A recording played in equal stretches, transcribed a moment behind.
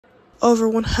Over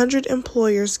 100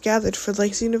 employers gathered for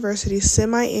Langston University's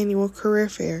semi-annual career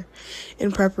fair.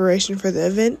 In preparation for the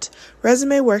event,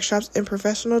 resume workshops and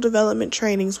professional development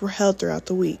trainings were held throughout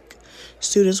the week.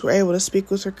 Students were able to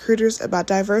speak with recruiters about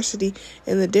diversity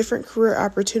and the different career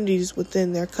opportunities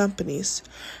within their companies.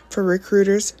 For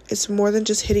recruiters, it's more than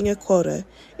just hitting a quota.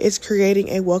 It's creating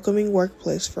a welcoming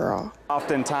workplace for all.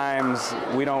 Oftentimes,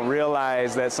 we don't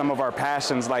realize that some of our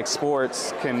passions like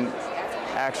sports can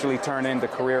actually turn into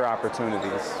career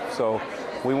opportunities. So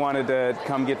we wanted to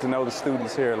come get to know the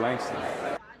students here at Langston.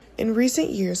 In recent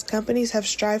years, companies have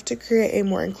strived to create a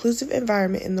more inclusive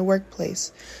environment in the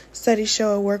workplace. Studies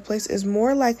show a workplace is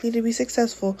more likely to be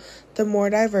successful the more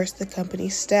diverse the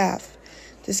company's staff.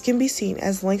 This can be seen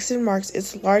as Langston marks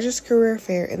its largest career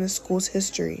fair in the school's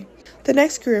history. The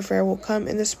next career fair will come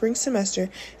in the spring semester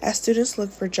as students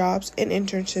look for jobs and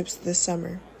internships this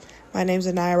summer. My name is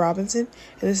Anaya Robinson,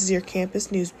 and this is your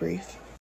Campus News Brief.